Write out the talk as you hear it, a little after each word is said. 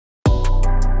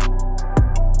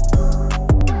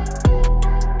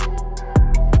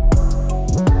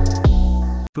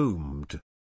BOOMED.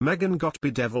 Meghan got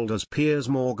bedeviled as Piers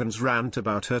Morgan's rant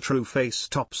about her true face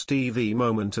tops TV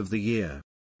moment of the year.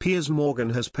 Piers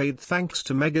Morgan has paid thanks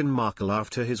to Meghan Markle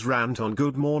after his rant on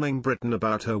Good Morning Britain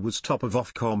about her was top of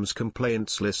Ofcom's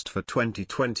complaints list for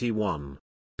 2021.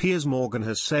 Piers Morgan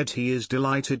has said he is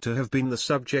delighted to have been the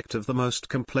subject of the most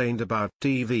complained about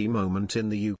TV moment in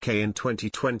the UK in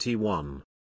 2021.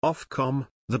 Ofcom,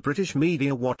 the British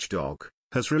media watchdog,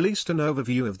 has released an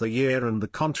overview of the year, and the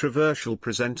controversial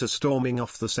presenter storming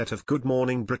off the set of Good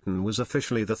Morning Britain was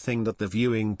officially the thing that the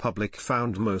viewing public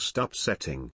found most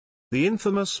upsetting. The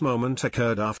infamous moment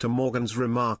occurred after Morgan's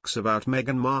remarks about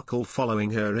Meghan Markle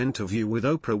following her interview with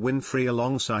Oprah Winfrey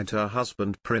alongside her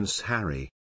husband Prince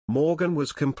Harry. Morgan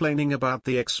was complaining about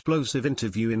the explosive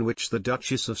interview in which the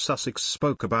Duchess of Sussex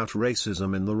spoke about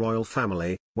racism in the royal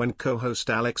family, when co-host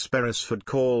Alex Beresford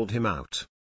called him out.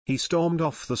 He stormed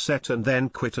off the set and then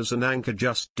quit as an anchor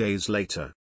just days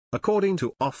later. According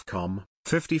to Ofcom,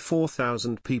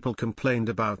 54,000 people complained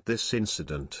about this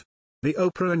incident. The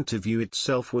Oprah interview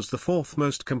itself was the fourth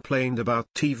most complained about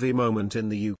TV moment in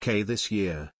the UK this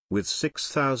year, with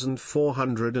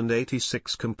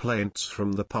 6,486 complaints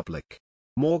from the public.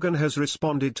 Morgan has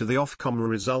responded to the Ofcom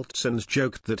results and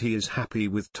joked that he is happy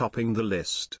with topping the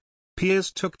list.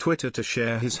 Piers took Twitter to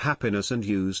share his happiness and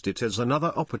used it as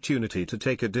another opportunity to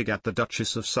take a dig at the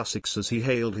Duchess of Sussex as he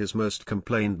hailed his most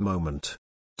complained moment.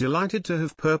 Delighted to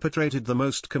have perpetrated the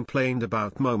most complained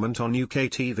about moment on UK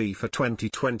TV for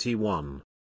 2021.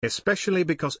 Especially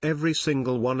because every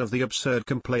single one of the absurd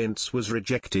complaints was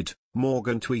rejected,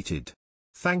 Morgan tweeted.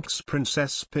 Thanks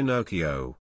Princess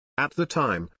Pinocchio. At the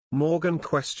time, Morgan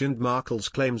questioned Markle's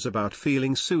claims about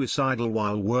feeling suicidal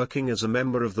while working as a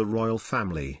member of the royal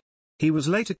family. He was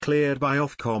later cleared by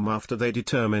Ofcom after they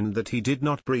determined that he did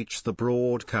not breach the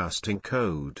broadcasting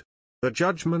code. The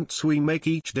judgments we make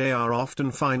each day are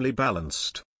often finely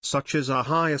balanced, such as our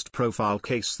highest profile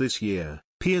case this year.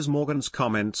 Piers Morgan's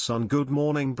comments on Good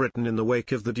Morning Britain in the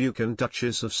wake of the Duke and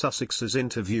Duchess of Sussex's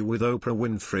interview with Oprah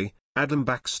Winfrey. Adam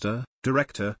Baxter,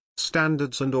 Director,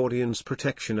 Standards and Audience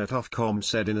Protection at Ofcom,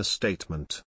 said in a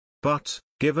statement. But,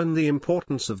 given the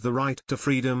importance of the right to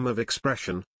freedom of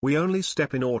expression, we only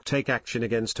step in or take action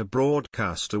against a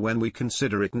broadcaster when we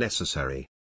consider it necessary.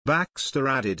 Baxter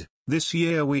added, this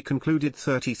year we concluded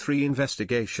 33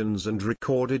 investigations and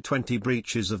recorded 20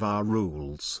 breaches of our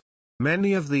rules.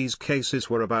 Many of these cases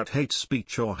were about hate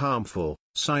speech or harmful,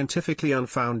 scientifically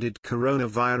unfounded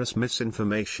coronavirus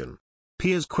misinformation.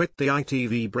 Piers quit the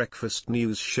ITV breakfast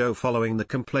news show following the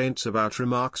complaints about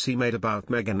remarks he made about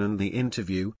Meghan and the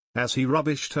interview, as he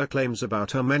rubbished her claims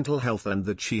about her mental health and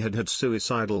that she had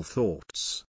suicidal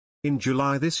thoughts. In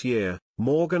July this year,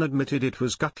 Morgan admitted it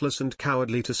was gutless and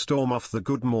cowardly to storm off the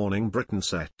Good Morning Britain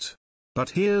set. But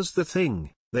here's the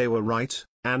thing, they were right,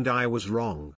 and I was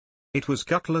wrong. It was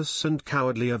gutless and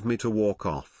cowardly of me to walk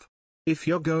off. If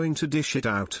you're going to dish it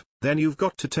out, then you've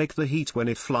got to take the heat when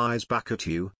it flies back at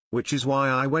you, which is why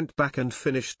I went back and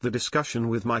finished the discussion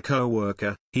with my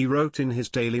co-worker, he wrote in his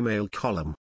Daily Mail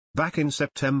column. Back in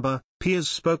September, Piers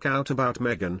spoke out about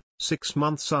Meghan, 6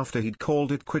 months after he'd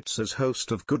called it quits as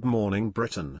host of Good Morning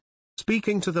Britain.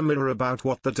 Speaking to the Mirror about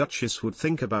what the Duchess would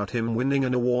think about him winning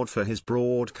an award for his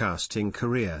broadcasting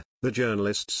career, the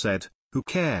journalist said, "Who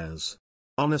cares?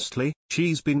 Honestly,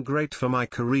 she's been great for my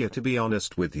career, to be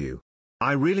honest with you.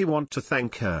 I really want to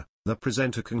thank her," the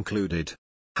presenter concluded.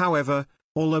 However,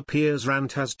 although Piers'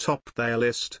 rant has topped their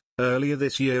list, earlier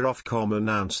this year Ofcom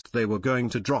announced they were going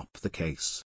to drop the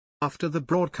case. After the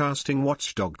broadcasting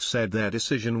watchdog said their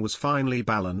decision was finely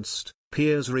balanced,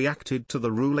 Piers reacted to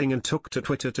the ruling and took to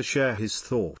Twitter to share his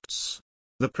thoughts.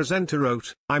 The presenter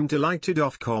wrote, "I'm delighted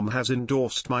Ofcom has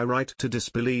endorsed my right to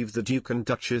disbelieve the Duke and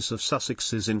Duchess of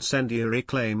Sussex's incendiary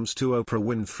claims to Oprah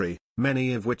Winfrey,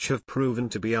 many of which have proven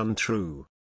to be untrue.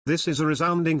 This is a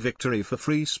resounding victory for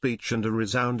free speech and a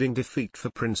resounding defeat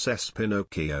for Princess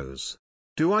Pinocchios.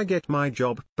 Do I get my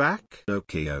job back,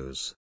 Pinocchios?"